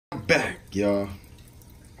back, y'all.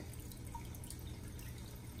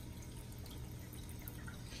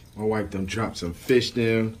 My wife done dropped some fish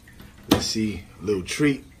down. Let's see, a little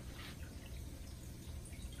treat.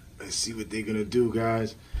 Let's see what they're gonna do,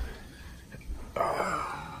 guys.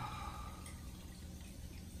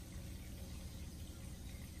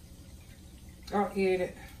 Oh, he ate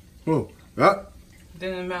it. Oh, up.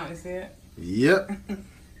 Then the mountain, see it? Yep.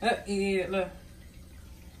 He ate it, look.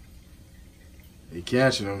 They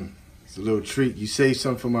catching them. It's a little treat. You saved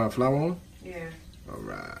something for my flower horn? Yeah. All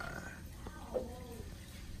right.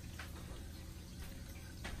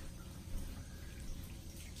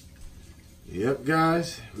 Yep,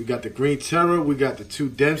 guys. We got the Green Terror. We got the 2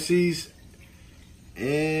 Dempseys.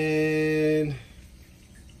 And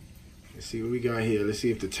let's see what we got here. Let's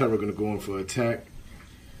see if the Terror gonna go in for attack.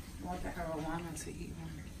 I want the arowana to eat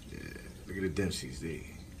one. Yeah, look at the Dempseys. They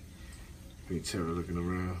Green Terror looking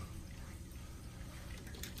around.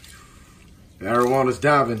 The arowana's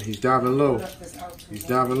diving. He's diving low. He's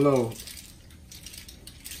diving low.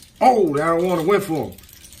 Oh, the arowana went for him.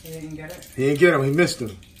 He didn't get it? He didn't get him. He missed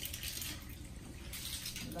him.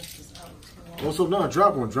 Also, no,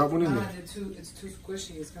 drop one. Drop one in there. It's too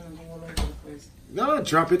squishy. It's going to go all over the place. No,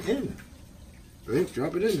 drop it in. Right?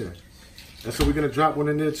 Drop it in there. That's what we're going to drop one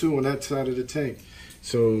in there, too, on that side of the tank.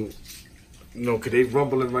 So, you know, because they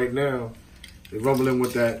rumbling right now. They rumbling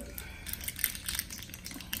with that.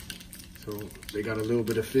 So, they got a little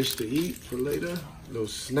bit of fish to eat for later. A little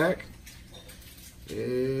snack.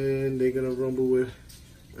 And they're going to rumble with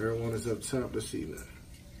arowanas up top. Let's see that.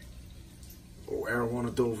 Oh,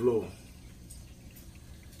 arowana dove low.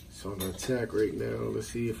 It's on the attack right now. Let's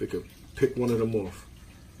see if it could pick one of them off.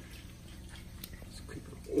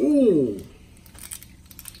 Ooh!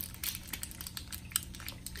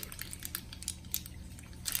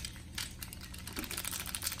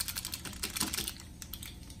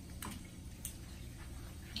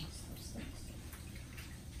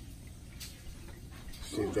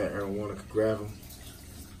 See if that arowana could grab him.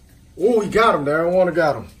 Oh, he got him. The arowana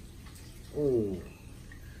got him. Ooh.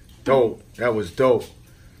 Dope. That was dope.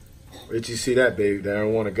 Where'd you see that, baby? The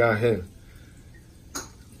arowana got him.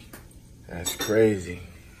 That's crazy.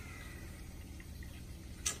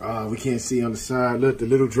 We can't see on the side. Look, the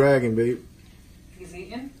little dragon, babe. He's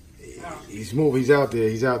eating? Oh. He's moving. He's out there.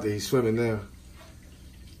 He's out there. He's swimming now.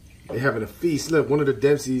 They're having a feast. Look, one of the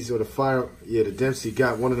Dempseys or the fire. Yeah, the Dempsey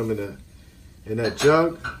got one of them in that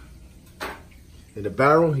jug. In the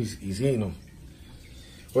barrel. He's eating them.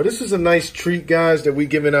 Well, this is a nice treat, guys, that we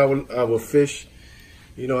giving our fish.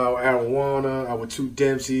 You know, our arowana, our 2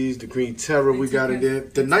 Dempseys, the Green Terror we got in there.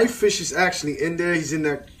 The knife fish is actually in there. He's in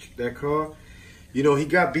that car. You know, he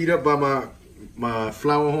got beat up by my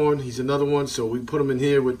flower horn. He's another one, so we put him in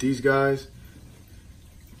here with these guys.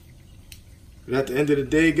 But at the end of the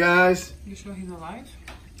day, guys. You sure he's alive?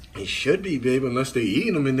 He should be, babe, unless they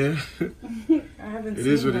eating him in there. I haven't seen him. It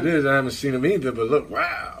is what it is. I haven't seen him either, but look,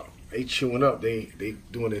 wow. They chewing up. They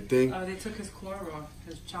doing their thing. Oh, they took his claw off,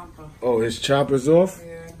 his chomper. Oh, his chopper's off?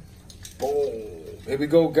 Yeah. Oh, here we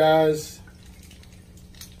go, guys.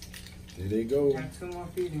 There they go. Got 2 more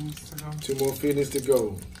feedings to go. 2 more feedings to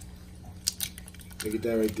go. Look at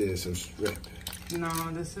that right there, some strip. No,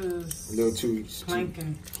 this is A little too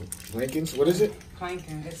planking. Plankins? What is it?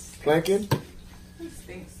 Planking. It's Planking? It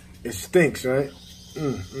stinks. It stinks, right?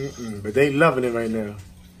 But they loving it right now.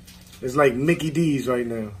 It's like Mickey D's right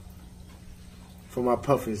now. For my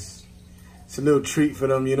puffers. It's a little treat for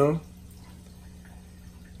them, you know?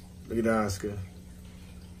 Look at the Oscar.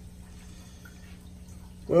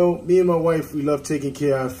 Well, me and my wife, we love taking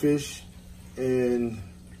care of our fish. And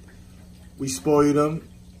we spoil them.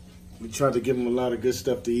 We try to give them a lot of good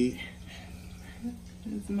stuff to eat.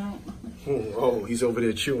 His mouth. Oh, he's over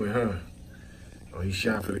there chewing, huh? Oh, he's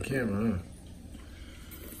shy for the camera, huh?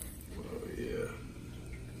 Oh, yeah.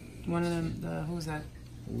 One of them, who's that?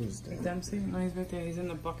 Who is that? Dempsey? No, he's right there. He's in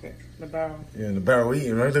the bucket, the barrel. Yeah, in the barrel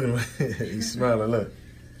eating, right? Look at him. He's smiling, look.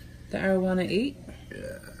 The arowana ate?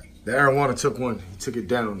 Yeah. The arowana took one. He took it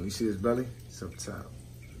down. You see his belly? It's up top.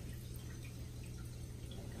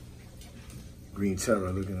 Green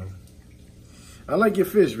Terror, look at him. I like your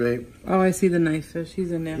fish, babe. Oh, I see the knife fish.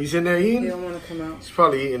 He's in there. He's in there eating? He don't want to come out. He's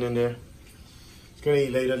probably eating in there. He's going to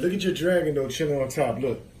eat later. Look at your dragon, though, chilling on top.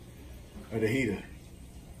 Look. Of the heater.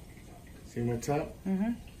 See him on top?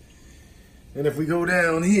 Mm-hmm. And if we go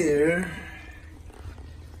down here,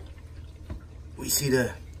 we see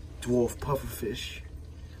the dwarf pufferfish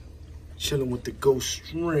chilling with the ghost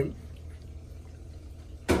shrimp.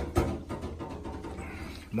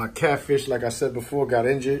 My catfish, like I said before, got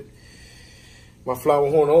injured. My flower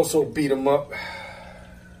horn also beat him up.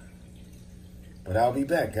 But I'll be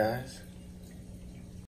back, guys.